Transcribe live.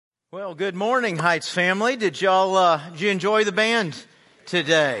Well, good morning, Heights family. Did you enjoy the band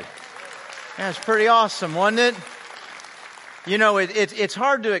today? That's pretty awesome, wasn't it? You know, it's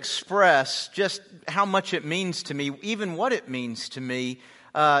hard to express just how much it means to me, even what it means to me,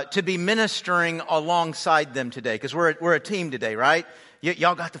 to be ministering alongside them today. Because we're a team today, right?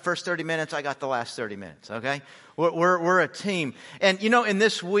 Y'all got the first 30 minutes, I got the last 30 minutes, okay? We're a team. And you know, in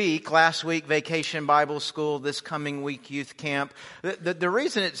this week, last week, Vacation Bible School, this coming week, Youth Camp, the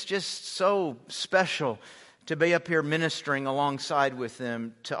reason it's just so special to be up here ministering alongside with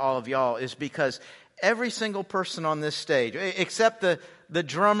them to all of y'all is because every single person on this stage, except the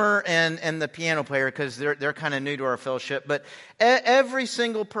drummer and the piano player, because they're kind of new to our fellowship, but every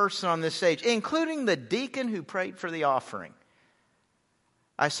single person on this stage, including the deacon who prayed for the offering,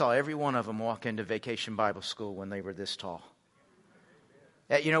 I saw every one of them walk into Vacation Bible School when they were this tall.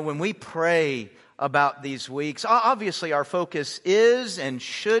 You know, when we pray about these weeks, obviously our focus is and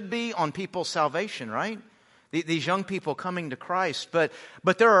should be on people's salvation, right? These young people coming to Christ. But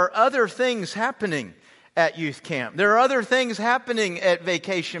there are other things happening at youth camp. There are other things happening at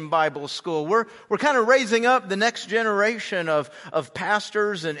Vacation Bible School. We're kind of raising up the next generation of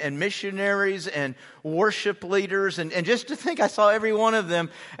pastors and missionaries and worship leaders. And just to think I saw every one of them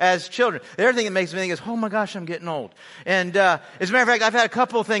as children. The other thing that makes me think is, oh my gosh, I'm getting old. And as a matter of fact, I've had a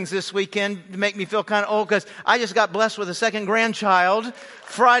couple of things this weekend to make me feel kind of old because I just got blessed with a second grandchild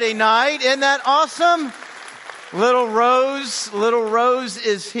Friday night. Isn't that awesome? Little Rose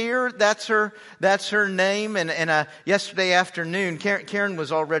is here. That's her name. And yesterday afternoon, Karen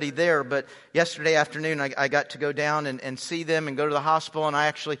was already there, but yesterday afternoon I got to go down and see them and go to the hospital. And I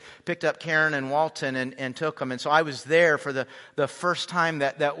actually picked up Karen and Walton and took them. And so I was there for the first time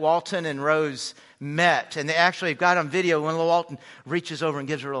that Walton and Rose met. And they actually got on video when little Walton reaches over and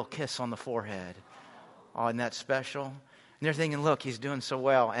gives her a little kiss on the forehead. Oh, isn't that special? And they're thinking, look, he's doing so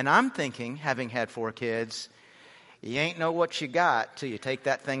well. And I'm thinking, having had 4 kids, you ain't know what you got till you take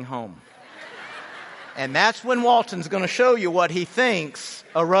that thing home. And that's when Walton's going to show you what he thinks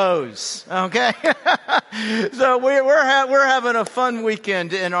a rose. Okay? So we're having a fun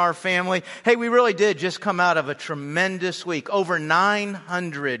weekend in our family. Hey, we really did just come out of a tremendous week. Over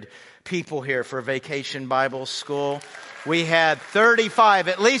 900 people here for Vacation Bible School. We had 35,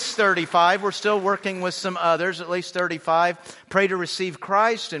 at least 35. We're still working with some others, at least 35. Pray to receive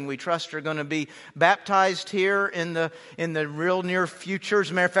Christ, and we trust are going to be baptized here in the real near future.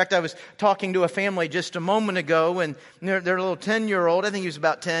 As a matter of fact, I was talking to a family just a moment ago, and their little 10-year-old, I think he was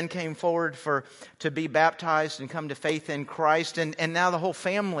about 10, came forward to be baptized and come to faith in Christ. And now the whole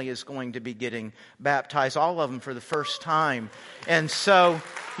family is going to be getting baptized, all of them for the first time. And so,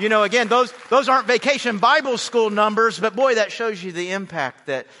 you know, again, those aren't Vacation Bible School numbers, but boy, that shows you the impact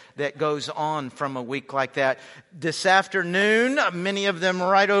that goes on from a week like that. This afternoon, many of them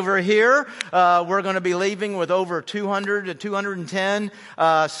right over here, we're going to be leaving with over 200 to 210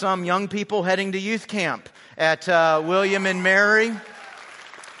 some young people heading to youth camp at William and Mary.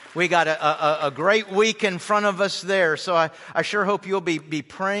 We got a great week in front of us there. So I sure hope you'll be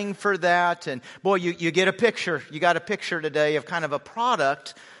praying for that. And boy, you get a picture. You got a picture today of kind of a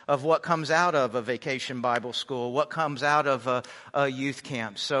product of what comes out of a Vacation Bible School, what comes out of a youth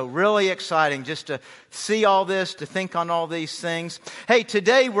camp. So really exciting just to see all this, to think on all these things. Hey,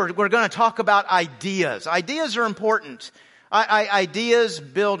 today we're going to talk about ideas. Ideas are important. Ideas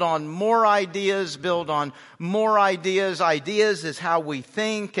build on more ideas, build on more ideas. Ideas is how we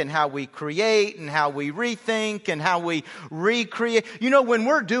think and how we create and how we rethink and how we recreate. You know, when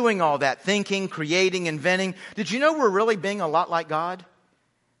we're doing all that, thinking, creating, inventing, did you know we're really being a lot like God?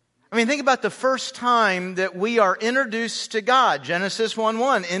 I mean, think about the first time that we are introduced to God. Genesis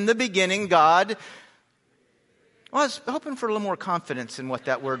 1:1. In the beginning, God... Well, I was hoping for a little more confidence in what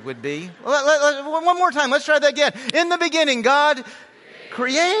that word would be. One more time. Let's try that again. In the beginning, God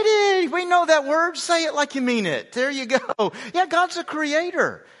created. We know that word. Say it like you mean it. There you go. Yeah, God's a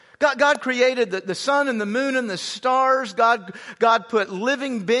creator. God created the sun and the moon and the stars. God put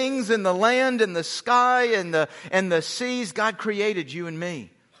living beings in the land and the sky and the seas. God created you and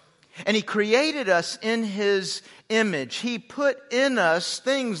me. And He created us in His image. He put in us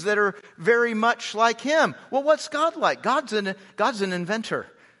things that are very much like Him. Well, what's God like? God's an inventor.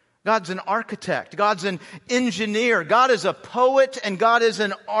 God's an architect. God's an engineer. God is a poet and God is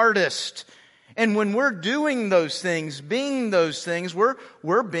an artist. And when we're doing those things, being those things,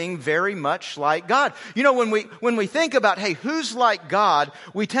 we're being very much like God. You know, when we think about, hey, who's like God,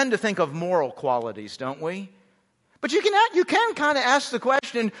 we tend to think of moral qualities, don't we? But you can kind of ask the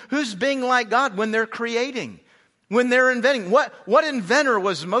question, who's being like God when they're creating, when they're inventing? What inventor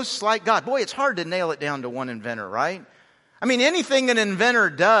was most like God? Boy, it's hard to nail it down to one inventor, right? I mean, anything an inventor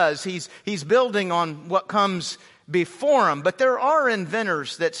does, he's building on what comes before him. But there are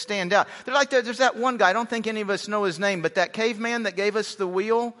inventors that stand out. They're like there's that one guy, I don't think any of us know his name, but that caveman that gave us the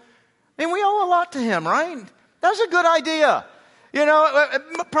wheel. I mean, we owe a lot to him, right? That was a good idea. You know,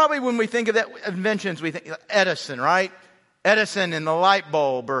 probably when we think of that inventions, we think Edison, right? Edison and the light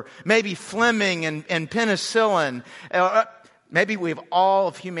bulb, or maybe Fleming and penicillin. Maybe all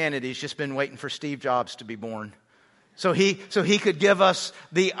of humanity's just been waiting for Steve Jobs to be born. So he could give us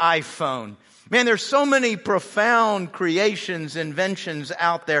the iPhone. Man, there's so many profound creations, inventions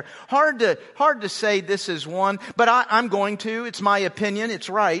out there. Hard to say this is one, but I'm going to. It's my opinion. It's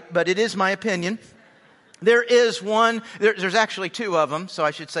right, but it is my opinion. There is one. There's actually two of them, so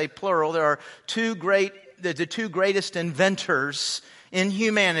I should say plural. There are the two greatest inventors in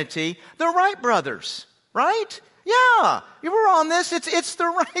humanity, the Wright brothers, right? Yeah, you were on this. It's the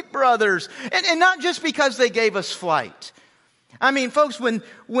Wright brothers, and not just because they gave us flight. I mean, folks, when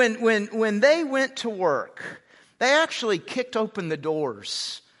they went to work, they actually kicked open the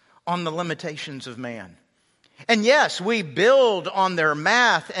doors on the limitations of man. And yes, we build on their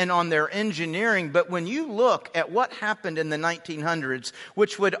math and on their engineering, but when you look at what happened in the 1900s,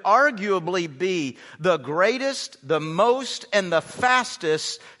 which would arguably be the greatest, the most, and the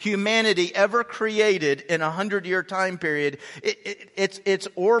fastest humanity ever created in a 100-year time period, it's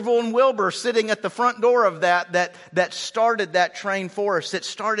Orville and Wilbur sitting at the front door of that started that train for us, that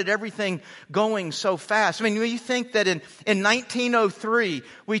started everything going so fast. I mean, you think that in 1903,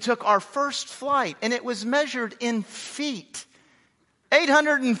 we took our first flight, and it was measured in feet.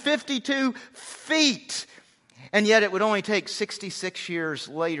 852 feet. And yet it would only take 66 years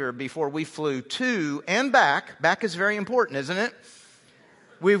later before we flew to and back. Back is very important, isn't it?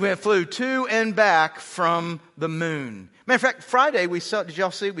 We flew to and back from the moon. Matter of fact, Friday, did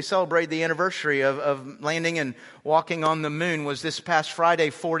y'all see, we celebrated the anniversary of landing and walking on the moon. Was this past Friday,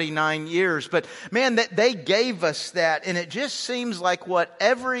 49 years. But man, that they gave us that, and it just seems like what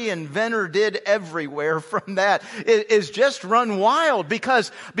every inventor did everywhere from that is just run wild,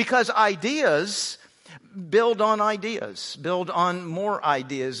 because ideas build on ideas, build on more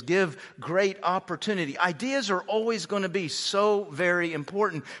ideas, give great opportunity. Ideas are always going to be so very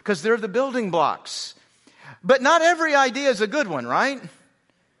important because they're the building blocks. But not every idea is a good one, right?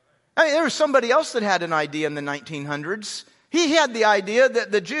 I mean, there was somebody else that had an idea in the 1900s. He had the idea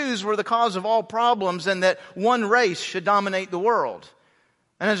that the Jews were the cause of all problems and that one race should dominate the world.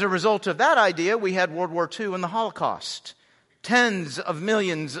 And as a result of that idea, we had World War II and the Holocaust. Tens of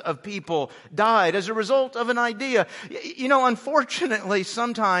millions of people died as a result of an idea. You know, unfortunately,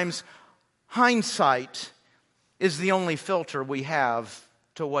 sometimes hindsight is the only filter we have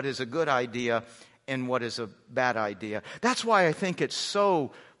to what is a good idea and what is a bad idea. That's why I think it's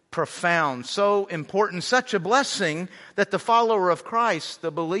so profound, so important, such a blessing that the follower of Christ,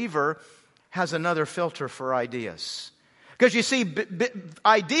 the believer, has another filter for ideas. Because you see,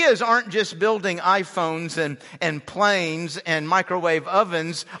 ideas aren't just building iPhones and planes and microwave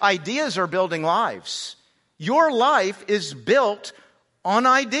ovens. Ideas are building lives. Your life is built on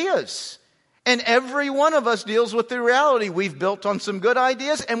ideas. And every one of us deals with the reality. We've built on some good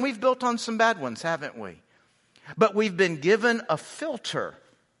ideas and we've built on some bad ones, haven't we? But we've been given a filter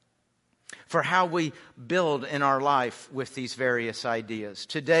for how we build in our life with these various ideas.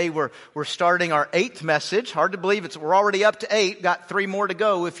 Today we're starting our 8th message. Hard to believe we're already up to 8. Got 3 more to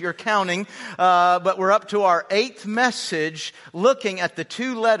go if you're counting. But we're up to our 8th message, looking at the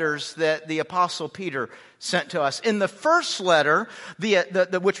 2 letters that the Apostle Peter sent to us. In the first letter,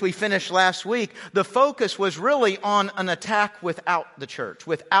 which we finished last week, the focus was really on an attack without the church,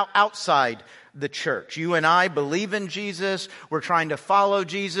 outside the church. You and I believe in Jesus. We're trying to follow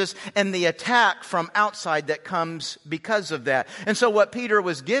Jesus, and the attack from outside that comes because of that. And so what Peter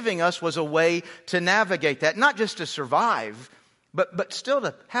was giving us was a way to navigate that, not just to survive, but still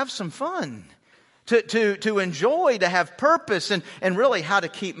to have some fun, to enjoy, to have purpose, and really how to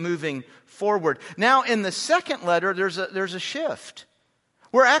keep moving forward. Now, in the second letter, there's a shift.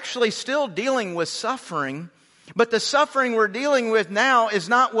 We're actually still dealing with suffering, but the suffering we're dealing with now is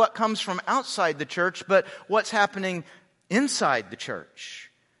not what comes from outside the church, but what's happening inside the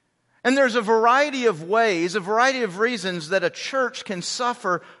church. And there's a variety of ways, a variety of reasons that a church can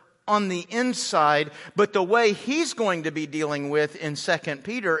suffer on the inside, but the way he's going to be dealing with in 2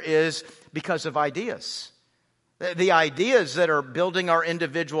 Peter is because of ideas. The ideas that are building our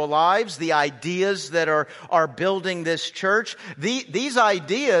individual lives, the ideas that are building this church, these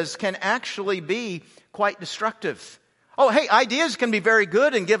ideas can actually be quite destructive. Oh, hey, ideas can be very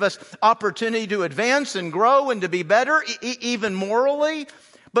good and give us opportunity to advance and grow and to be better, even morally.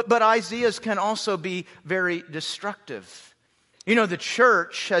 But ideas can also be very destructive. You know, the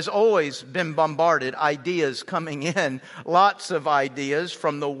church has always been bombarded, ideas coming in, lots of ideas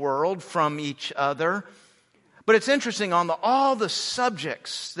from the world, from each other. But it's interesting, on all the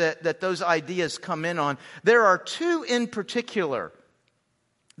subjects that those ideas come in on, there are two in particular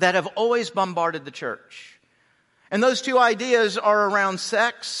that have always bombarded the church. And those two ideas are around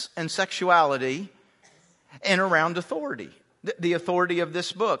sex and sexuality and around authority, the authority of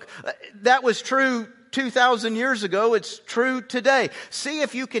this book. That was true 2,000 years ago. It's true today. See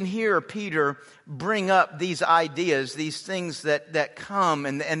if you can hear Peter bring up these ideas, these things that come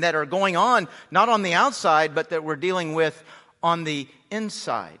and that are going on, not on the outside, but that we're dealing with on the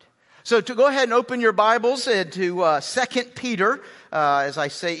inside. So to go ahead and open your Bibles to 2 Peter, as I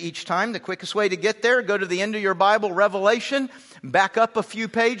say each time, the quickest way to get there, go to the end of your Bible, Revelation, back up a few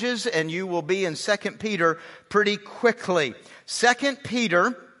pages, and you will be in 2 Peter pretty quickly. 2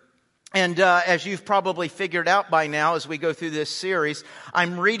 Peter, and as you've probably figured out by now as we go through this series,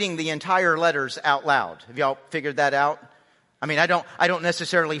 I'm reading the entire letters out loud. Have y'all figured that out? I mean, I don't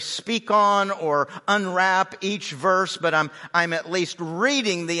necessarily speak on or unwrap each verse, but I'm at least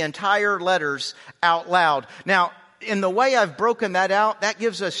reading the entire letters out loud. Now, in the way I've broken that out, that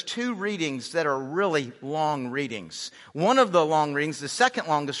gives us two readings that are really long readings. One of the long readings, the second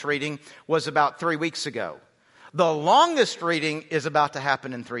longest reading, was about 3 weeks ago. The longest reading is about to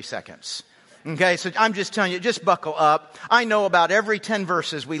happen in 3 seconds. Okay, so I'm just telling you, just buckle up. I know about every 10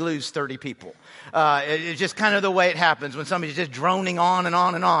 verses we lose 30 people. It's just kind of the way it happens when somebody's just droning on and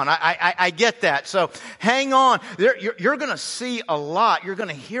on and on. I get that. So hang on. You're going to see a lot. You're going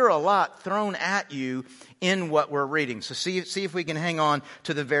to hear a lot thrown at you in what we're reading. So see if we can hang on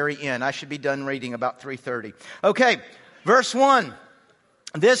to the very end. I should be done reading about 3:30. Okay, verse 1.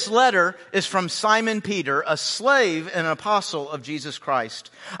 This letter is from Simon Peter, a slave and apostle of Jesus Christ.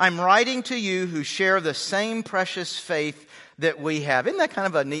 I'm writing to you who share the same precious faith that we have. Isn't that kind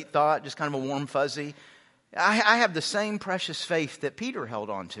of a neat thought? Just kind of a warm fuzzy. I have the same precious faith that Peter held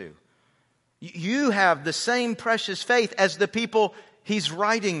on to. You have the same precious faith as the people he's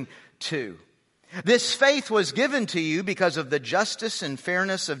writing to. This faith was given to you because of the justice and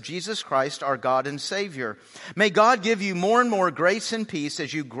fairness of Jesus Christ, our God and Savior. May God give you more and more grace and peace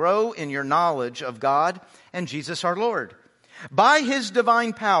as you grow in your knowledge of God and Jesus our Lord. By His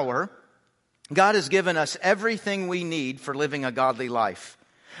divine power, God has given us everything we need for living a godly life.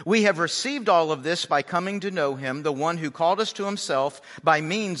 We have received all of this by coming to know Him, the one who called us to Himself by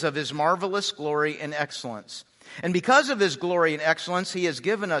means of His marvelous glory and excellence. And because of His glory and excellence, He has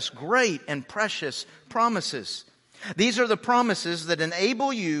given us great and precious promises. These are the promises that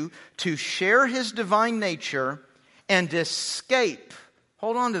enable you to share His divine nature and escape,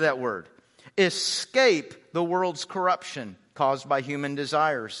 hold on to that word, escape the world's corruption caused by human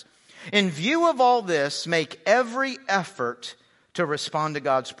desires. In view of all this, make every effort to respond to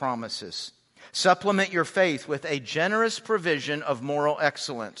God's promises. Supplement your faith with a generous provision of moral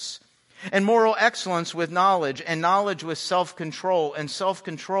excellence. And moral excellence with knowledge, and knowledge with self-control, and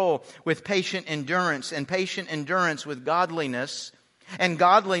self-control with patient endurance, and patient endurance with godliness, and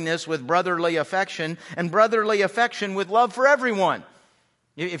godliness with brotherly affection, and brotherly affection with love for everyone.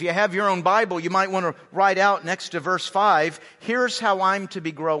 If you have your own Bible, you might want to write out next to verse 5, here's how I'm to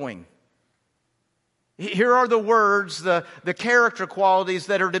be growing. Here are the words, the character qualities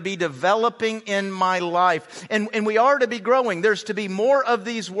that are to be developing in my life. And we are to be growing. There's to be more of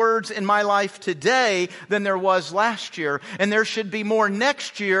these words in my life today than there was last year. And there should be more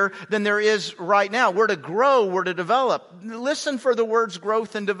next year than there is right now. We're to grow. We're to develop. Listen for the words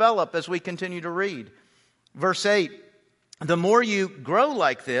growth and develop as we continue to read. Verse 8, the more you grow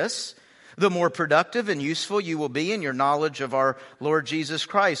like this, the more productive and useful you will be in your knowledge of our Lord Jesus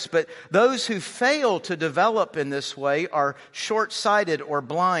Christ. But those who fail to develop in this way are short-sighted or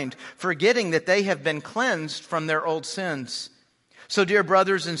blind, forgetting that they have been cleansed from their old sins. So, dear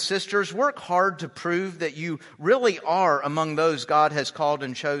brothers and sisters, work hard to prove that you really are among those God has called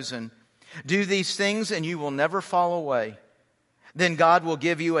and chosen. Do these things and you will never fall away. Then God will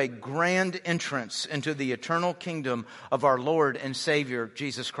give you a grand entrance into the eternal kingdom of our Lord and Savior,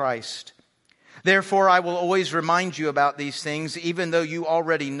 Jesus Christ. Therefore, I will always remind you about these things, even though you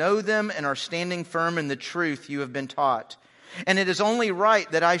already know them and are standing firm in the truth you have been taught. And it is only right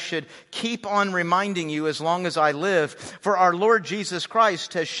that I should keep on reminding you as long as I live, for our Lord Jesus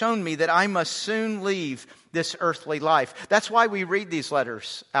Christ has shown me that I must soon leave this earthly life. That's why we read these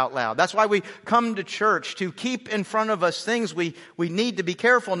letters out loud. That's why we come to church, to keep in front of us things we need to be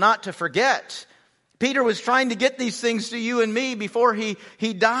careful not to forget. Peter was trying to get these things to you and me before he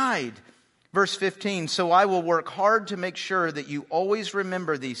died. Verse 15, so I will work hard to make sure that you always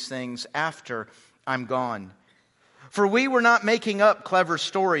remember these things after I'm gone. For we were not making up clever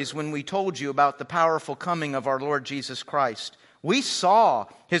stories when we told you about the powerful coming of our Lord Jesus Christ. We saw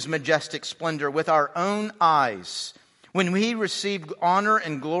his majestic splendor with our own eyes. When he received honor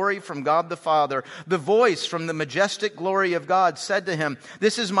and glory from God the Father, the voice from the majestic glory of God said to him,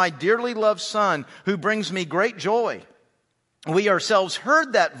 "This is my dearly loved Son, who brings me great joy." We ourselves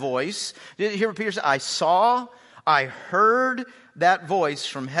heard that voice. Did you hear what Peter said? I heard that voice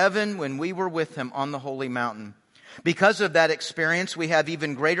from heaven when we were with him on the holy mountain. Because of that experience, we have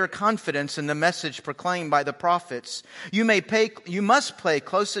even greater confidence in the message proclaimed by the prophets. You must pay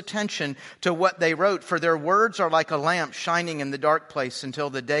close attention to what they wrote, for their words are like a lamp shining in the dark place until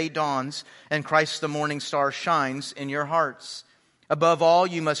the day dawns and Christ the morning star shines in your hearts. Above all,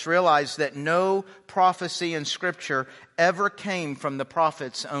 you must realize that no prophecy in Scripture ever came from the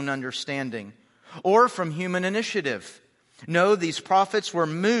prophet's own understanding or from human initiative. No, these prophets were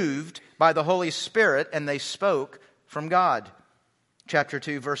moved by the Holy Spirit and they spoke from God. Chapter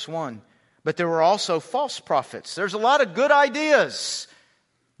 2, verse 1. But there were also false prophets. There's a lot of good ideas,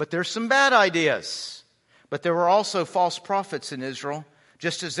 but there's some bad ideas. But there were also false prophets in Israel,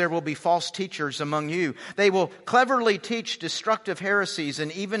 just as there will be false teachers among you. They will cleverly teach destructive heresies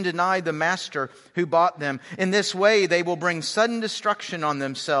and even deny the master who bought them. In this way, they will bring sudden destruction on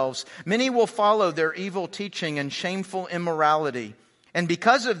themselves. Many will follow their evil teaching and shameful immorality. And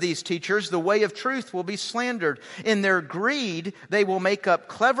because of these teachers, the way of truth will be slandered. In their greed, they will make up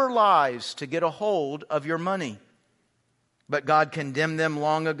clever lies to get a hold of your money. But God condemned them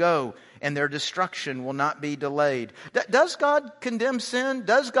long ago, and their destruction will not be delayed. Does God condemn sin?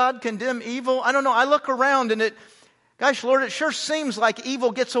 Does God condemn evil? I don't know. I look around and gosh, Lord, it sure seems like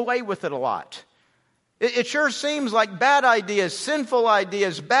evil gets away with it a lot. It sure seems like bad ideas, sinful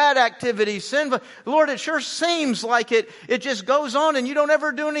ideas, bad activities, sinful. Lord, it sure seems like it just goes on and you don't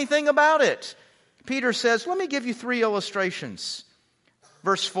ever do anything about it. Peter says, let me give you 3 illustrations.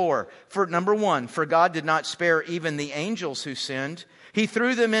 Verse 4, for number 1, for God did not spare even the angels who sinned. He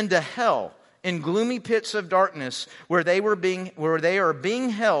threw them into hell in gloomy pits of darkness where they are being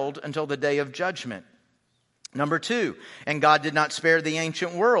held until the day of judgment. Number 2, and God did not spare the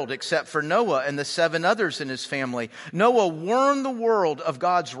ancient world except for Noah and the 7 others in his family. Noah warned the world of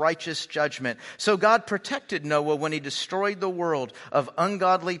God's righteous judgment. So God protected Noah when he destroyed the world of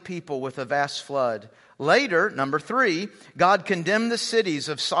ungodly people with a vast flood. Later, number 3, God condemned the cities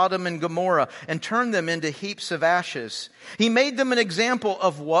of Sodom and Gomorrah and turned them into heaps of ashes. He made them an example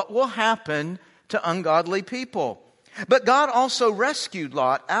of what will happen to ungodly people. But God also rescued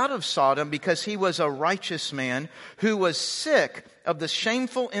Lot out of Sodom because he was a righteous man who was sick of the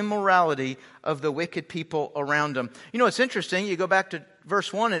shameful immorality of the wicked people around him. You know, it's interesting. You go back to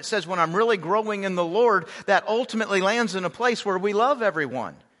verse 1, and it says, when I'm really growing in the Lord, that ultimately lands in a place where we love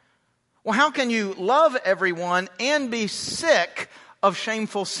everyone. Well, how can you love everyone and be sick of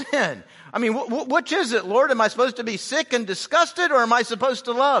shameful sin? I mean, which is it, Lord? Am I supposed to be sick and disgusted, or am I supposed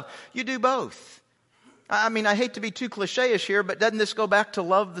to love? You do both. I mean, I hate to be too cliche-ish here, but doesn't this go back to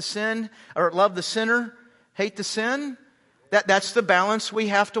love the sin, or love the sinner, hate the sin? That's the balance we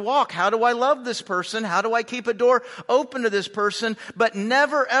have to walk. How do I love this person? How do I keep a door open to this person? But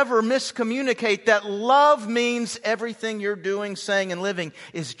never ever miscommunicate that love means everything you're doing, saying, and living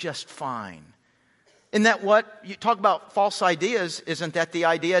is just fine. Isn't that what you talk about false ideas? Isn't that the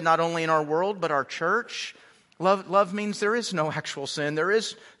idea not only in our world, but our church? Love means there is no actual sin. There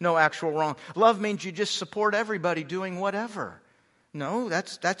is no actual wrong. Love means you just support everybody doing whatever. No,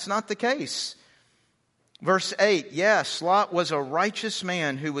 that's not the case. Verse 8, yes, Lot was a righteous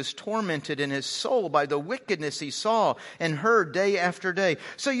man who was tormented in his soul by the wickedness he saw and heard day after day.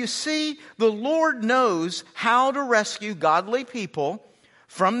 So you see, the Lord knows how to rescue godly people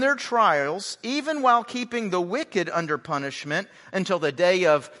from their trials, even while keeping the wicked under punishment until the day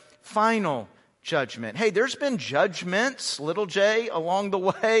of final judgment. Hey, there's been judgments, little j, along the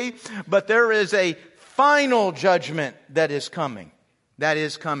way, but there is a final judgment that is coming. That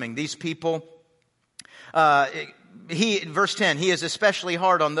is coming. These people, verse 10, he is especially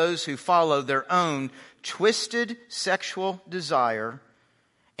hard on those who follow their own twisted sexual desire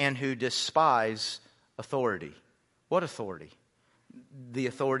and who despise authority. What authority? The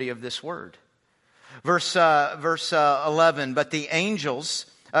authority of this word. Verse 11, but the angels...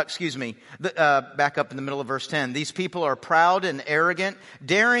 back up in the middle of verse 10. These people are proud and arrogant,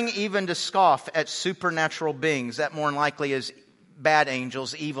 daring even to scoff at supernatural beings. That more than likely is bad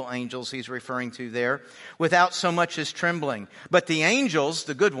angels, evil angels he's referring to there, without so much as trembling. But the angels,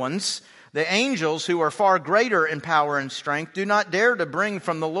 the good ones, the angels who are far greater in power and strength, do not dare to bring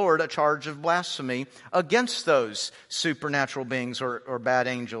from the Lord a charge of blasphemy against those supernatural beings or bad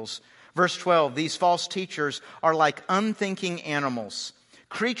angels. Verse 12, these false teachers are like unthinking animals,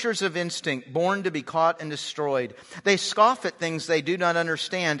 creatures of instinct, born to be caught and destroyed. They scoff at things they do not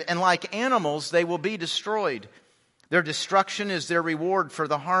understand, and like animals, they will be destroyed. Their destruction is their reward for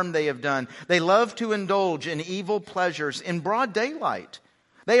the harm they have done. They love to indulge in evil pleasures in broad daylight.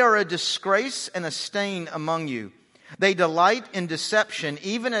 They are a disgrace and a stain among you. They delight in deception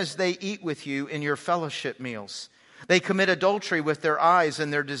even as they eat with you in your fellowship meals. They commit adultery with their eyes,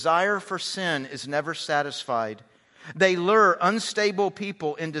 and their desire for sin is never satisfied. They lure unstable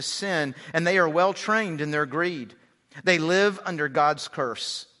people into sin, and they are well trained in their greed. They live under God's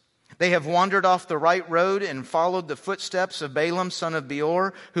curse. They have wandered off the right road and followed the footsteps of Balaam, son of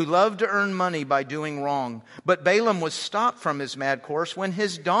Beor, who loved to earn money by doing wrong. But Balaam was stopped from his mad course when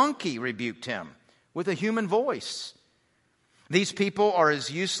his donkey rebuked him with a human voice. These people are as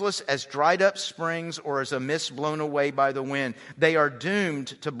useless as dried up springs or as a mist blown away by the wind. They are doomed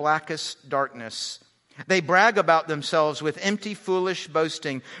to blackest darkness. They brag about themselves with empty, foolish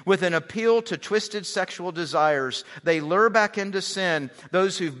boasting, with an appeal to twisted sexual desires. They lure back into sin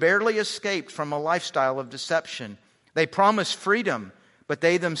those who've barely escaped from a lifestyle of deception. They promise freedom, but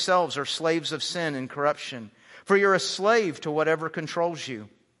they themselves are slaves of sin and corruption. For you're a slave to whatever controls you.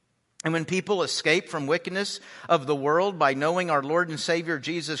 And when people escape from wickedness of the world by knowing our Lord and Savior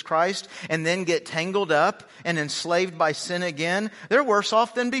Jesus Christ and then get tangled up and enslaved by sin again, they're worse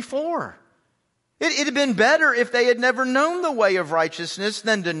off than before. It had been better if they had never known the way of righteousness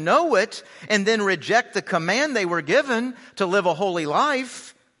than to know it and then reject the command they were given to live a holy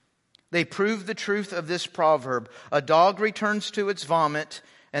life. They prove the truth of this proverb. A dog returns to its vomit,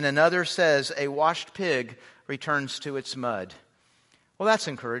 and another says a washed pig returns to its mud. Well, that's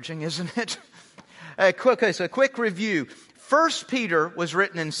encouraging, isn't it? A quick review. 1 Peter was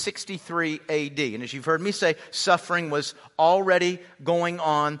written in 63 AD. And as you've heard me say, suffering was already going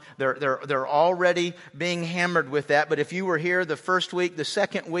on. They're already being hammered with that. But if you were here the first week, the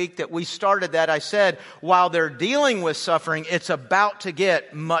second week that we started that, I said, while they're dealing with suffering, it's about to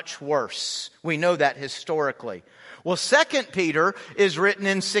get much worse. We know that historically. Well, 2 Peter is written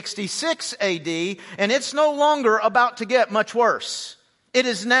in 66 AD, and it's no longer about to get much worse. It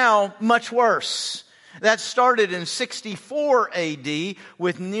is now much worse. That started in 64 AD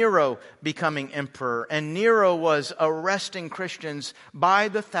with Nero becoming emperor. And Nero was arresting Christians by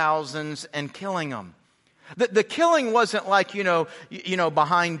the thousands and killing them. The killing wasn't like,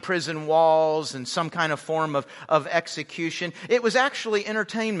 behind prison walls and some kind of form of execution. It was actually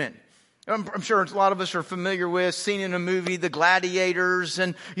entertainment. I'm sure a lot of us are familiar with, seen in a movie, the gladiators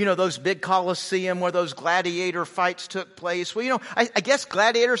and, those big Colosseum where those gladiator fights took place. Well, I guess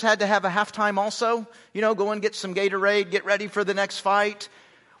gladiators had to have a halftime also. Go and get some Gatorade, get ready for the next fight.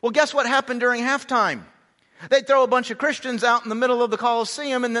 Well, guess what happened during halftime? They'd throw a bunch of Christians out in the middle of the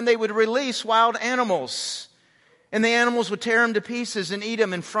Colosseum, and then they would release wild animals. And the animals would tear them to pieces and eat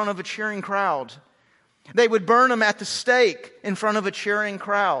them in front of a cheering crowd. They would burn them at the stake in front of a cheering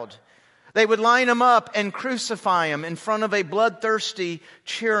crowd. They would line them up and crucify them in front of a bloodthirsty,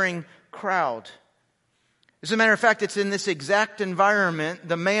 cheering crowd. As a matter of fact, it's in this exact environment,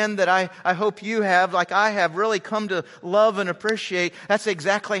 the man that I hope you have, like I have, really come to love and appreciate, that's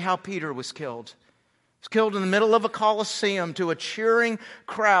exactly how Peter was killed. He was killed in the middle of a Colosseum to a cheering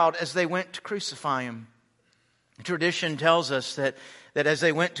crowd as they went to crucify him. Tradition tells us that as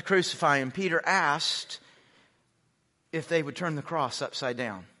they went to crucify him, Peter asked if they would turn the cross upside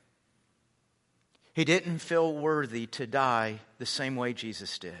down. He didn't feel worthy to die the same way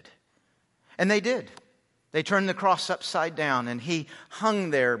Jesus did. And they did. They turned the cross upside down, and he hung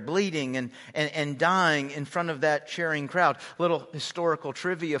there bleeding and dying in front of that cheering crowd. Little historical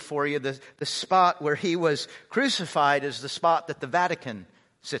trivia for you. The spot where he was crucified is the spot that the Vatican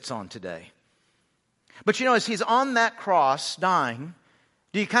sits on today. But as he's on that cross dying,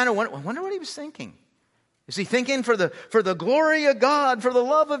 do you kind of wonder what he was thinking? Is he thinking for the glory of God, for the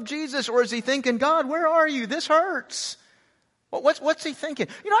love of Jesus? Or is he thinking, God, where are you? This hurts. What's he thinking?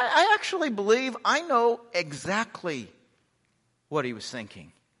 I actually believe I know exactly what he was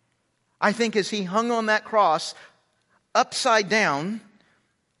thinking. I think as he hung on that cross upside down,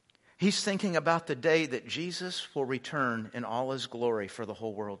 he's thinking about the day that Jesus will return in all his glory for the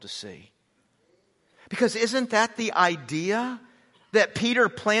whole world to see. Because isn't that the idea that Peter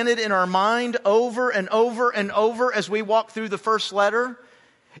planted in our mind over and over and over as we walk through the first letter?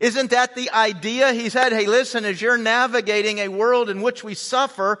 Isn't that the idea? He said, hey, listen, as you're navigating a world in which we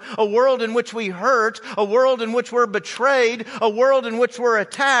suffer, a world in which we hurt, a world in which we're betrayed, a world in which we're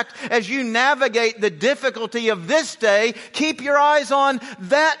attacked, as you navigate the difficulty of this day, keep your eyes on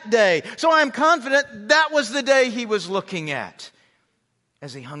that day. So I'm confident that was the day he was looking at.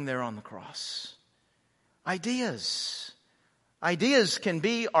 as he hung there on the cross. Ideas. Ideas can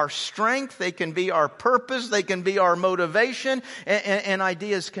be our strength. They can be our purpose. They can be our motivation. And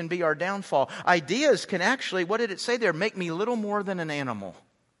ideas can be our downfall. Ideas can actually, what did it say there? Make me little more than an animal.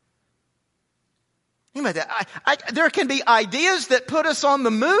 Think about that. There can be ideas that put us on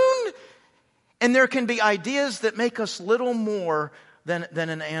the moon. And there can be ideas that make us little more than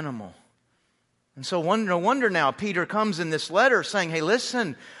an animal. And so no wonder now Peter comes in this letter saying, hey,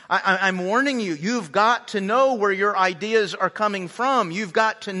 listen, I'm warning you. You've got to know where your ideas are coming from. You've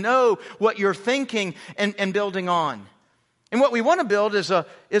got to know what you're thinking and building on. And what we want to build is a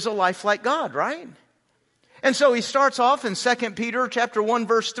life like God, right? And so he starts off in 2 Peter chapter 1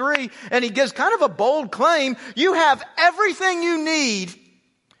 verse 3, and he gives kind of a bold claim. You have everything you need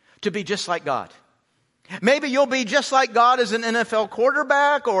to be just like God. Maybe you'll be just like God as an NFL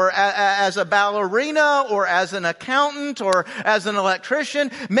quarterback or as a ballerina or as an accountant or as an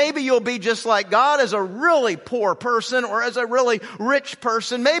electrician. Maybe you'll be just like God as a really poor person or as a really rich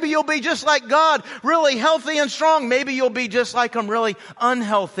person. Maybe you'll be just like God, really healthy and strong. Maybe you'll be just like him, really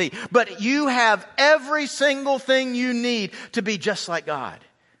unhealthy. But you have every single thing you need to be just like God.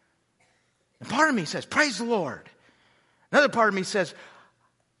 And part of me says, praise the Lord. Another part of me says,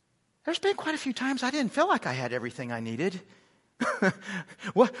 there's been quite a few times I didn't feel like I had everything I needed.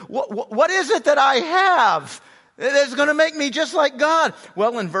 What is it that I have that's going to make me just like God?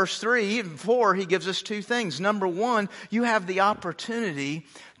 Well, in verse 3, even 4, he gives us two things. Number one, you have the opportunity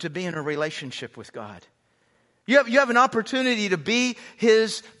to be in a relationship with God. You have an opportunity to be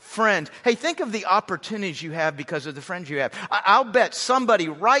His friend. Hey, think of the opportunities you have because of the friends you have. I'll bet somebody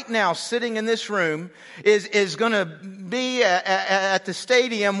right now sitting in this room is going to be at the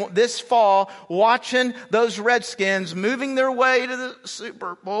stadium this fall watching those Redskins moving their way to the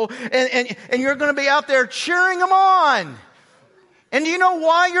Super Bowl. And you're going to be out there cheering them on. And do you know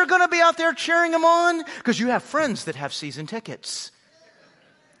why you're going to be out there cheering them on? Because you have friends that have season tickets.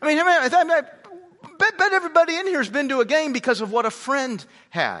 I bet everybody in here has been to a game because of what a friend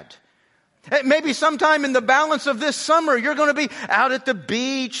had. Maybe sometime in the balance of this summer, you're going to be out at the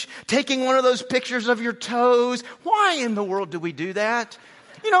beach, taking one of those pictures of your toes. Why in the world do we do that?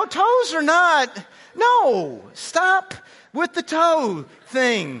 Toes are not, no, stop with the toe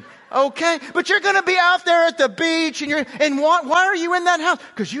thing. Okay? But you're going to be out there at the beach and why are you in that house?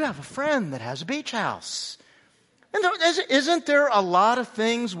 Because you have a friend that has a beach house. And isn't there a lot of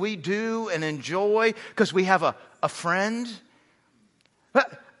things we do and enjoy because we have a friend?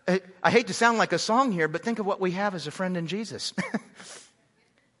 I hate to sound like a song here, but think of what we have as a friend in Jesus.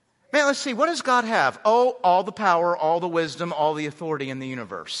 Man, let's see. What does God have? Oh, all the power, all the wisdom, all the authority in the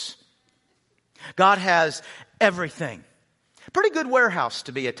universe. God has everything. Pretty good warehouse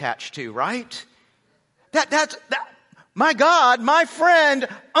to be attached to, right? That's my God, my friend,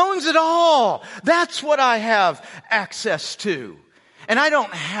 owns it all. That's what I have access to. And I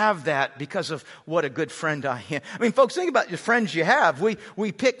don't have that because of what a good friend I am. Folks, think about the friends you have.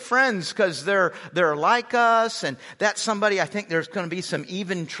 We pick friends because they're like us, and that's somebody I think there's going to be some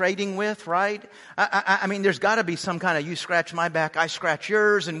even trading with, right? There's got to be some kind of you scratch my back, I scratch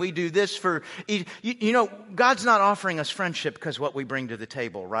yours, and we do this for... God's not offering us friendship because what we bring to the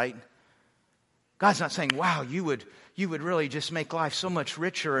table, right? God's not saying, wow, you would really just make life so much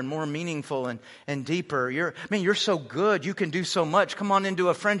richer and more meaningful and deeper. You're so good. You can do so much. Come on into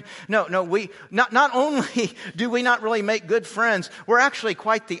a friend. No, we not only do we not really make good friends, we're actually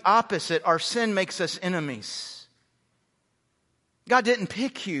quite the opposite. Our sin makes us enemies. God didn't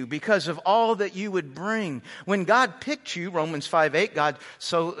pick you because of all that you would bring. When God picked you, Romans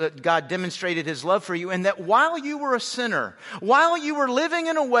 5:8, God demonstrated His love for you, and that while you were a sinner, while you were living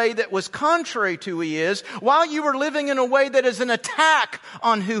in a way that was contrary to who He is, while you were living in a way that is an attack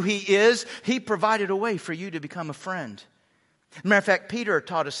on who He is, He provided a way for you to become a friend. As a matter of fact, Peter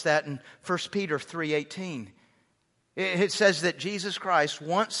taught us that in 1 Peter 3:18. It says that Jesus Christ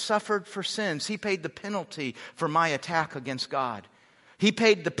once suffered for sins. He paid the penalty for my attack against God. He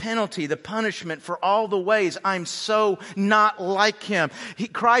paid the penalty, the punishment for all the ways I'm so not like Him.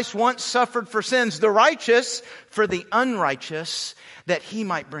 Christ once suffered for sins, the righteous for the unrighteous, that He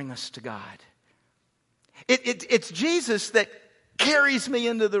might bring us to God. It's Jesus that carries me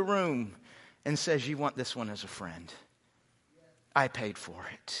into the room and says, you want this one as a friend. I paid for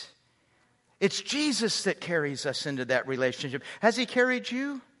it. It's Jesus that carries us into that relationship. Has He carried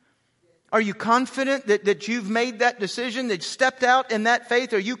you? Are you confident that you've made that decision, that you stepped out in that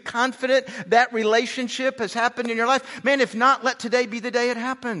faith? Are you confident that relationship has happened in your life? Man, if not, let today be the day it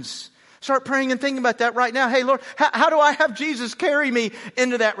happens. Start praying and thinking about that right now. Hey, Lord, how do I have Jesus carry me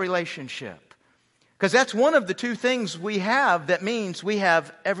into that relationship? Because that's one of the two things we have that means we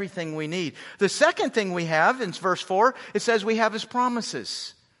have everything we need. The second thing we have, in verse 4, it says we have His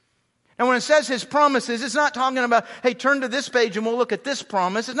promises. And when it says His promises, it's not talking about, hey, turn to this page and we'll look at this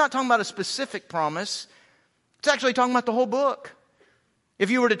promise. It's not talking about a specific promise. It's actually talking about the whole book. If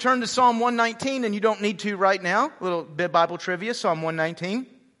you were to turn to Psalm 119, and you don't need to right now, a little bit of Bible trivia, Psalm 119.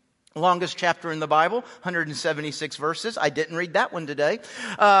 Longest chapter in the Bible, 176 verses. I didn't read that one today.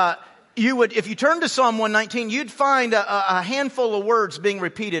 If you turn to Psalm 119, you'd find a handful of words being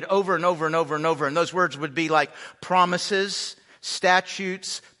repeated over and over and over and over. And those words would be like promises,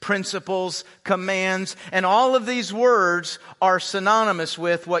 statutes, principles, commands. And all of these words are synonymous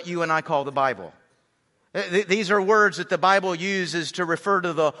with what you and I call the Bible. These are words that the Bible uses to refer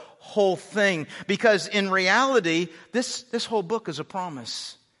to the whole thing. Because in reality, this whole book is a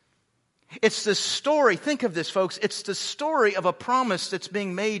promise. It's the story, think of this folks, it's the story of a promise that's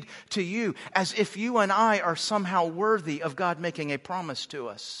being made to you as if you and I are somehow worthy of God making a promise to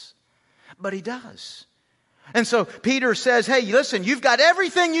us. But He does. And so Peter says, hey, listen, you've got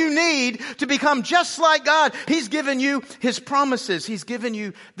everything you need to become just like God. He's given you His promises. He's given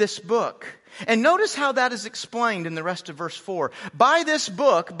you this book. And notice how that is explained in the rest of verse 4. By this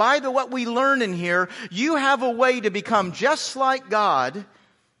book, by what we learn in here, you have a way to become just like God.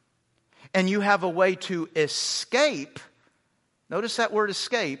 And you have a way to escape. Notice that word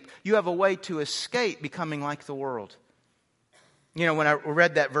escape. You have a way to escape becoming like the world. You know, when I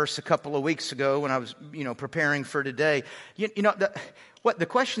read that verse a couple of weeks ago when I was, preparing for today, the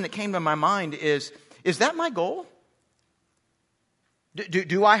question that came to my mind is that my goal?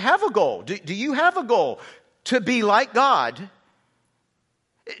 Do I have a goal? Do you have a goal to be like God?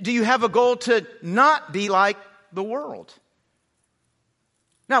 Do you have a goal to not be like the world?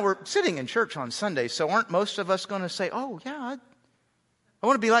 Now, we're sitting in church on Sunday, so aren't most of us going to say, oh, yeah, I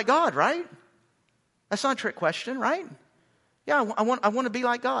want to be like God, right? That's not a trick question, right? Yeah, I want to be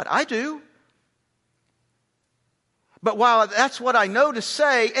like God. I do. But while that's what I know to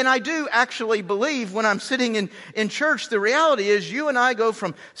say, and I do actually believe when I'm sitting in church, the reality is you and I go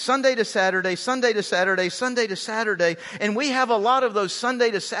from Sunday to Saturday, Sunday to Saturday, Sunday to Saturday, and we have a lot of those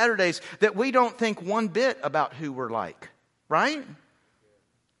Sunday to Saturdays that we don't think one bit about who we're like, right?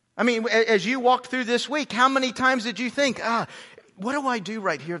 I mean, as you walked through this week, how many times did you think, what do I do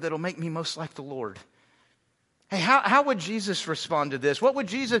right here that'll make me most like the Lord? Hey, how would Jesus respond to this? What would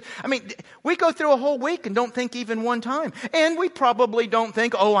Jesus... we go through a whole week and don't think even one time. And we probably don't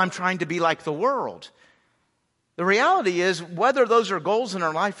think, I'm trying to be like the world. The reality is, whether those are goals in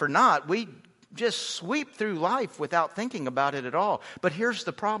our life or not, we just sweep through life without thinking about it at all. But here's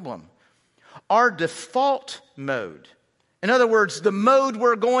the problem. Our default mode, in other words, the mode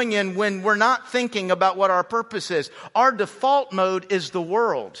we're going in when we're not thinking about what our purpose is, our default mode is the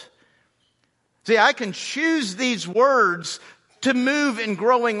world. See, I can choose these words to move in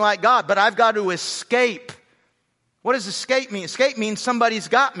growing like God, but I've got to escape. What does escape mean? Escape means somebody's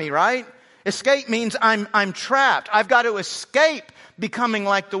got me, right? Escape means I'm trapped. I've got to escape becoming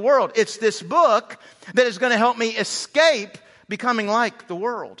like the world. It's this book that is going to help me escape becoming like the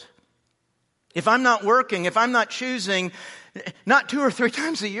world. If I'm not working, if I'm not choosing, not 2 or 3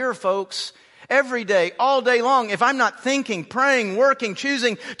 times a year, folks, every day, all day long, if I'm not thinking, praying, working,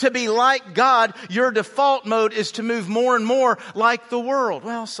 choosing to be like God, your default mode is to move more and more like the world.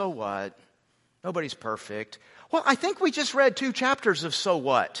 Well, so what? Nobody's perfect. Well, I think we just read 2 chapters of so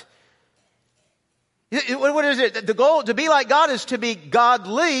what? What is it? The goal to be like God is to be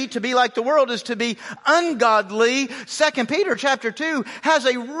godly. To be like the world is to be ungodly. 2 Peter chapter 2 has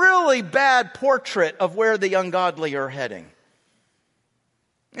a really bad portrait of where the ungodly are heading.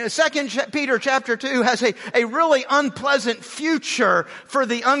 2 Peter chapter 2 has a really unpleasant future for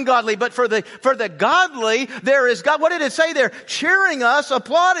the ungodly, but for the godly, there is God. What did it say there? Cheering us,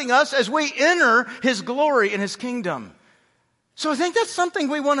 applauding us as we enter His glory and His kingdom. So I think that's something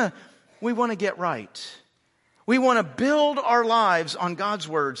we want to get right. We want to build our lives on God's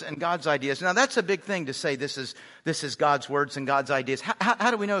words and God's ideas. Now that's a big thing to say this is God's words and God's ideas.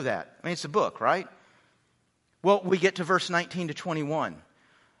 How do we know that? I mean, it's a book, right? Well, we get to verse 19 to 21.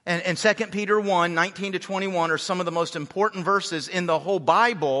 And 2 Peter 1, 19 to 21 are some of the most important verses in the whole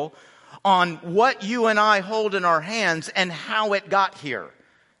Bible on what you and I hold in our hands and how it got here.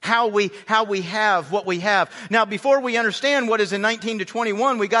 How we have what we have. Now, before we understand what is in 19 to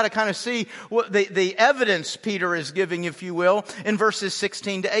 21, we got to kind of see what the evidence Peter is giving, if you will, in verses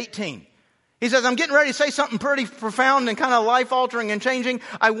 16 to 18. He says, I'm getting ready to say something pretty profound and kind of life-altering and changing.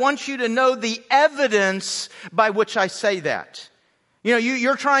 I want you to know the evidence by which I say that. You know,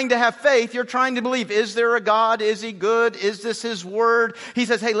 you're trying to have faith. You're trying to believe, is there a God? Is He good? Is this His word? He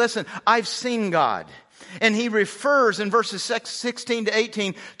says, hey, listen, I've seen God. And he refers in verses 16 to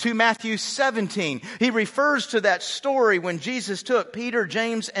 18 to Matthew 17. He refers to that story when Jesus took Peter,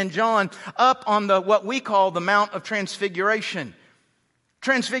 James, and John up on what we call the Mount of Transfiguration.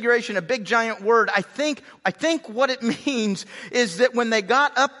 Transfiguration, a big giant word. I think what it means is that when they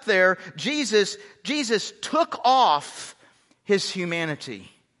got up there, Jesus took off His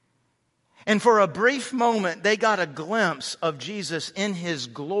humanity. And for a brief moment, they got a glimpse of Jesus in His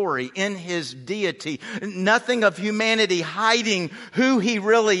glory, in His deity. Nothing of humanity hiding who He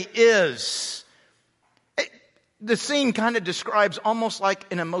really is. The scene kind of describes almost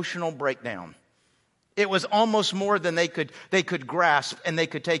like an emotional breakdown. It was almost more than they could grasp and they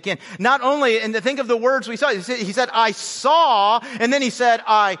could take in. Not only, and to think of the words we saw, He said, I saw, and then He said,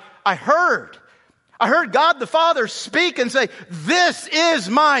 I heard. I heard God the Father speak and say, this is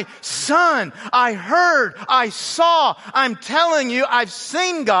my Son. I heard, I saw, I'm telling you, I've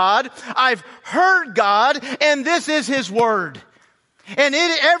seen God, I've heard God, and this is His Word. And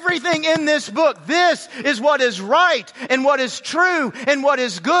everything in this book, this is what is right and what is true and what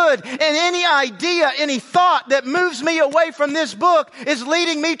is good. And any idea, any thought that moves me away from this book is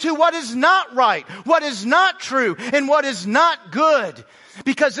leading me to what is not right, what is not true, and what is not good.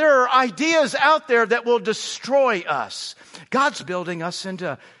 Because there are ideas out there that will destroy us. God's building us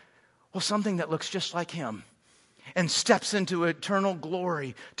into, something that looks just like Him. And steps into eternal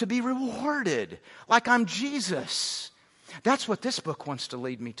glory to be rewarded like I'm Jesus. That's what this book wants to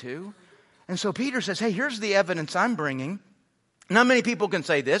lead me to. And so Peter says, hey, here's the evidence I'm bringing. Not many people can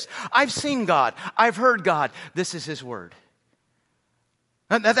say this. I've seen God. I've heard God. This is His Word.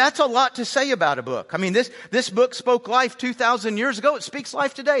 Now, that's a lot to say about a book. I mean, this book spoke life 2,000 years ago. It speaks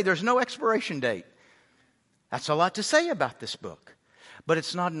life today. There's no expiration date. That's a lot to say about this book. But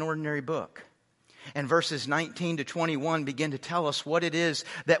it's not an ordinary book. And verses 19 to 21 begin to tell us what it is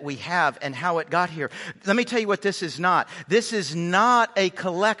that we have and how it got here. Let me tell you what this is not. This is not a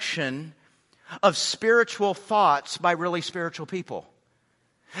collection of spiritual thoughts by really spiritual people.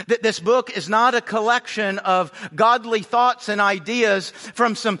 This book is not a collection of godly thoughts and ideas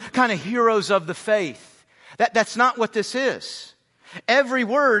from some kind of heroes of the faith. That's not what this is. Every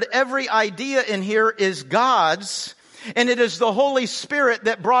word, every idea in here is God's, and it is the Holy Spirit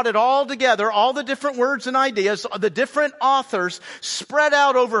that brought it all together, all the different words and ideas, the different authors spread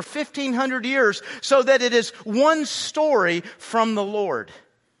out over 1,500 years so that it is one story from the Lord.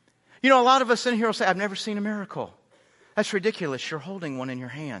 You know, a lot of us in here will say, I've never seen a miracle. That's ridiculous. You're holding one in your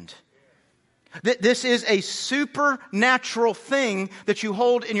hand. This is a supernatural thing that you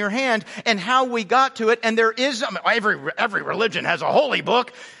hold in your hand, and how we got to it. And there is, every religion has a holy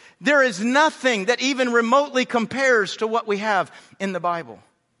book. There is nothing that even remotely compares to what we have in the Bible.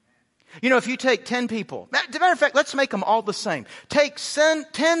 You know, if you take 10 people, as a matter of fact, let's make them all the same. Take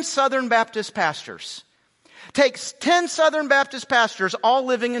 10 Southern Baptist pastors. Takes 10 Southern Baptist pastors, all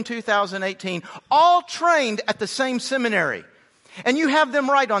living in 2018, all trained at the same seminary. And you have them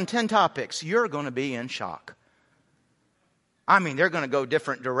write on 10 topics. You're going to be in shock. I mean, they're going to go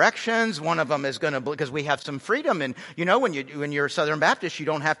different directions. One of them is going to, because we have some freedom. And, you know, when you're a Southern Baptist, you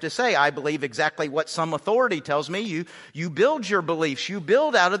don't have to say, I believe exactly what some authority tells me. You build your beliefs. You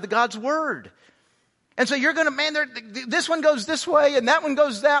build out of God's Word. And so you're going to, this one goes this way and that one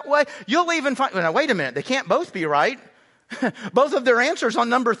goes that way. You'll even find, now wait a minute, they can't both be right. Both of their answers on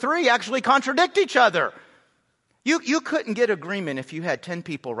number 3 actually contradict each other. You couldn't get agreement if you had 10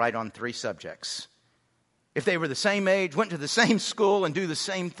 people write on 3 subjects. If they were the same age, went to the same school, and do the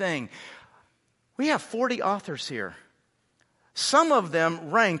same thing. We have 40 authors here. Some of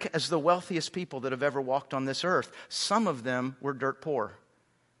them rank as the wealthiest people that have ever walked on this earth. Some of them were dirt poor.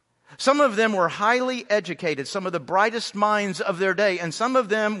 Some of them were highly educated, some of the brightest minds of their day, and some of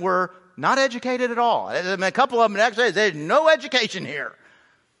them were not educated at all. A couple of them actually, there's no education here.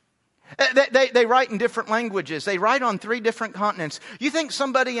 They write in different languages. They write on 3 different continents. You think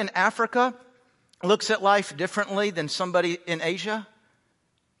somebody in Africa looks at life differently than somebody in Asia?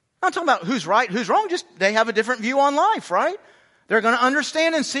 I'm not talking about who's right, who's wrong. Just they have a different view on life, right? They're going to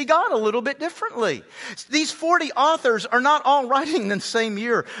understand and see God a little bit differently. These 40 authors are not all writing in the same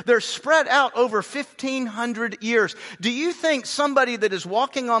year. They're spread out over 1,500 years. Do you think somebody that is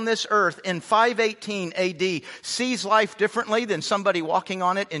walking on this earth in 518 AD sees life differently than somebody walking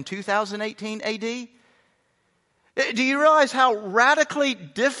on it in 2018 AD? Do you realize how radically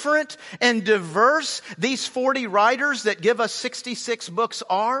different and diverse these 40 writers that give us 66 books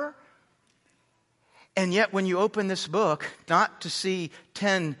are? And yet when you open this book, not to see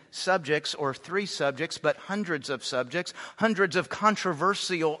 10 subjects or 3 subjects, but hundreds of subjects, hundreds of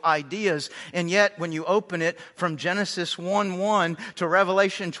controversial ideas. And yet when you open it from Genesis 1:1 to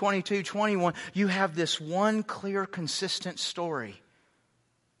Revelation 22:21, you have this one clear, consistent story.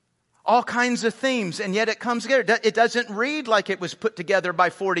 All kinds of themes, and yet it comes together. It doesn't read like it was put together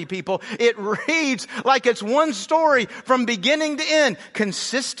by 40 people. It reads like it's one story from beginning to end.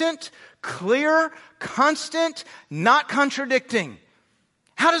 Consistent, clear, constant, not contradicting.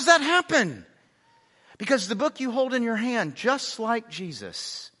 How does that happen? Because the book you hold in your hand, just like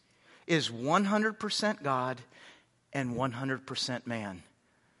Jesus, is 100% God and 100% man.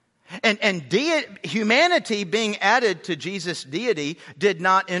 And humanity being added to Jesus' deity did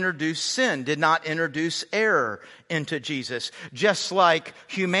not introduce sin, did not introduce error into Jesus. Just like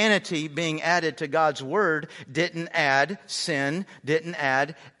humanity being added to God's word didn't add sin, didn't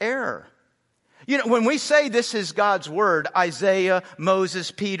add error. You know, when we say this is God's word, Isaiah, Moses,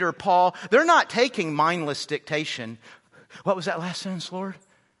 Peter, Paul, they're not taking mindless dictation. What was that last sentence, Lord?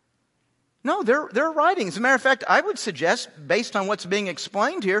 No, they're writing. As a matter of fact, I would suggest, based on what's being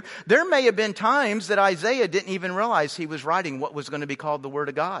explained here, there may have been times that Isaiah didn't even realize he was writing what was going to be called the Word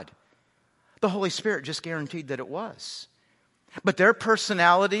of God. The Holy Spirit just guaranteed that it was. But their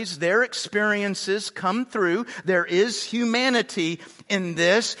personalities, their experiences come through. There is humanity in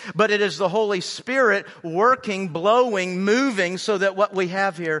this, but it is the Holy Spirit working, blowing, moving so that what we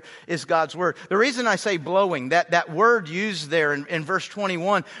have here is God's Word. The reason I say blowing, that word used there in verse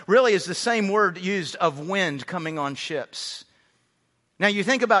 21 really is the same word used of wind coming on ships. Now you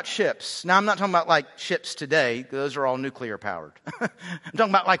think about ships. Now I'm not talking about like ships today. Those are all nuclear powered. I'm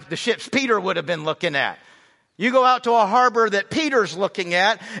talking about like the ships Peter would have been looking at. You go out to a harbor that Peter's looking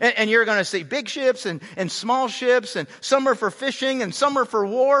at, and you're going to see big ships and small ships, and some are for fishing, and some are for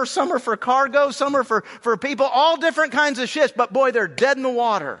war, some are for cargo, some are for people, all different kinds of ships. But boy, they're dead in the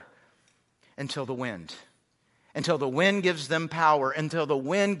water until the wind gives them power, until the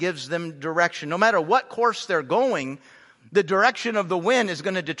wind gives them direction. No matter what course they're going, the direction of the wind is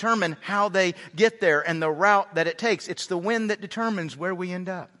going to determine how they get there and the route that it takes. It's the wind that determines where we end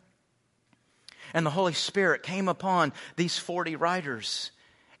up. And the Holy Spirit came upon these 40 writers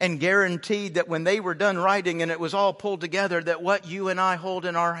and guaranteed that when they were done writing and it was all pulled together, that what you and I hold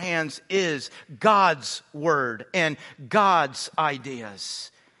in our hands is God's Word and God's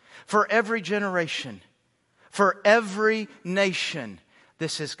ideas. For every generation, for every nation,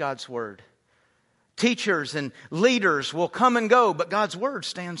 this is God's Word. Teachers and leaders will come and go, but God's Word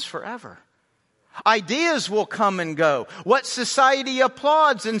stands forever. Ideas will come and go. What society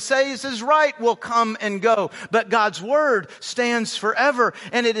applauds and says is right will come and go. But God's Word stands forever.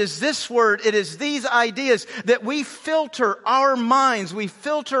 And it is this Word, it is these ideas that we filter our minds, we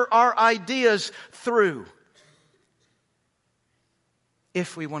filter our ideas through.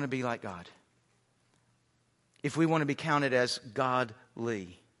 If we want to be like God. If we want to be counted as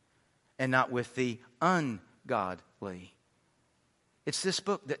godly and not with the ungodly. It's this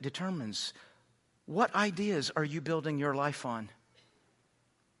book that determines what ideas are you building your life on?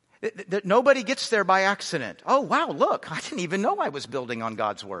 That nobody gets there by accident. Oh, wow, look, I didn't even know I was building on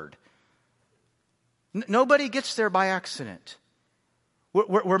God's Word. Nobody gets there by accident.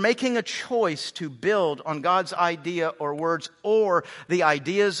 We're making a choice to build on God's idea or words or the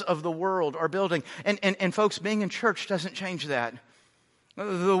ideas of the world or building. And folks, being in church doesn't change that.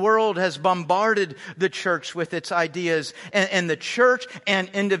 The world has bombarded the church with its ideas, and the church and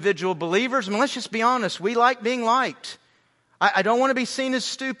individual believers. I mean, let's just be honest. We like being liked. I don't want to be seen as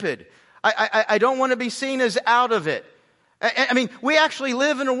stupid. I don't want to be seen as out of it. I mean, we actually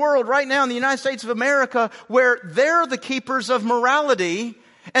live in a world right now in the United States of America where they're the keepers of morality,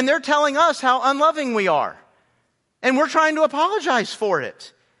 and they're telling us how unloving we are. And we're trying to apologize for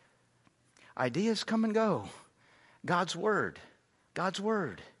it. Ideas come and go. God's Word. God's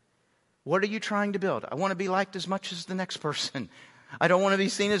Word. What are you trying to build? I want to be liked as much as the next person. I don't want to be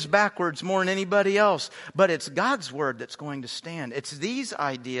seen as backwards more than anybody else. But it's God's Word that's going to stand. It's these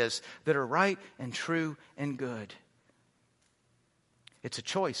ideas that are right and true and good. It's a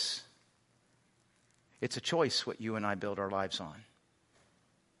choice. It's a choice what you and I build our lives on.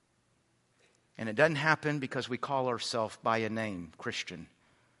 And it doesn't happen because we call ourselves by a name, Christian.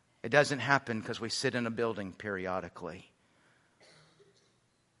 It doesn't happen because we sit in a building periodically.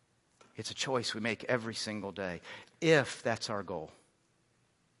 It's a choice we make every single day, if that's our goal.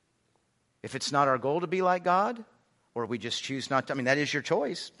 If it's not our goal to be like God, or we just choose not to, I mean, that is your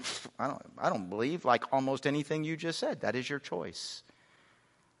choice. I don't believe, like almost anything you just said, that is your choice.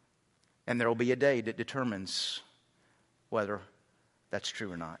 And there will be a day that determines whether that's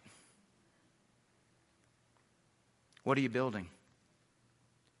true or not. What are you building?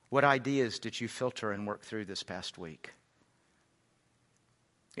 What ideas did you filter and work through this past week?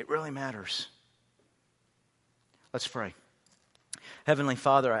 It really matters. Let's pray. Heavenly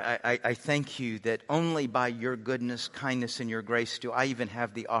Father, I thank you that only by your goodness, kindness, and your grace do I even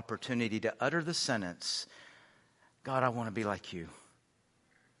have the opportunity to utter the sentence, God, I want to be like you.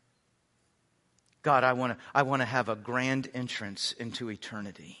 God, I want to have a grand entrance into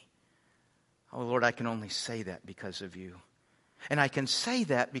eternity. Oh, Lord, I can only say that because of you. And I can say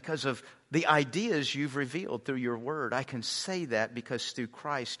that because of the ideas you've revealed through your word. I can say that because through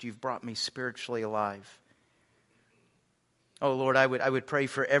Christ you've brought me spiritually alive. Oh, Lord, I would pray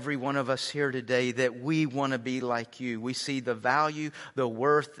for every one of us here today that we want to be like you. We see the value, the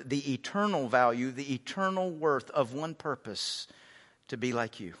worth, the eternal value, the eternal worth of one purpose, to be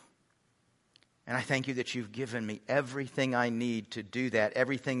like you. And I thank you that you've given me everything I need to do that,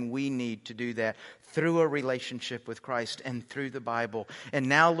 everything we need to do that through a relationship with Christ and through the Bible. And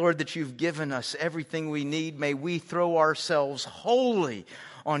now, Lord, that you've given us everything we need, may we throw ourselves wholly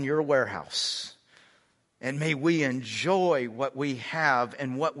on your warehouse. And may we enjoy what we have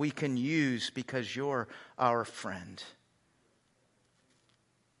and what we can use because you're our friend.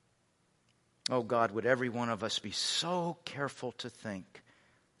 Oh God, would every one of us be so careful to think,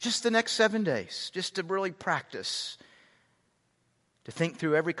 just the next 7 days, just to really practice, to think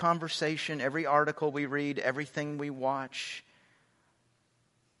through every conversation, every article we read, everything we watch.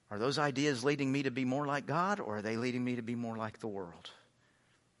 Are those ideas leading me to be more like God, or are they leading me to be more like the world?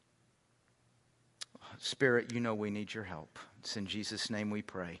 Spirit, you know we need your help. It's in Jesus' name we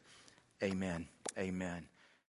pray. Amen. Amen.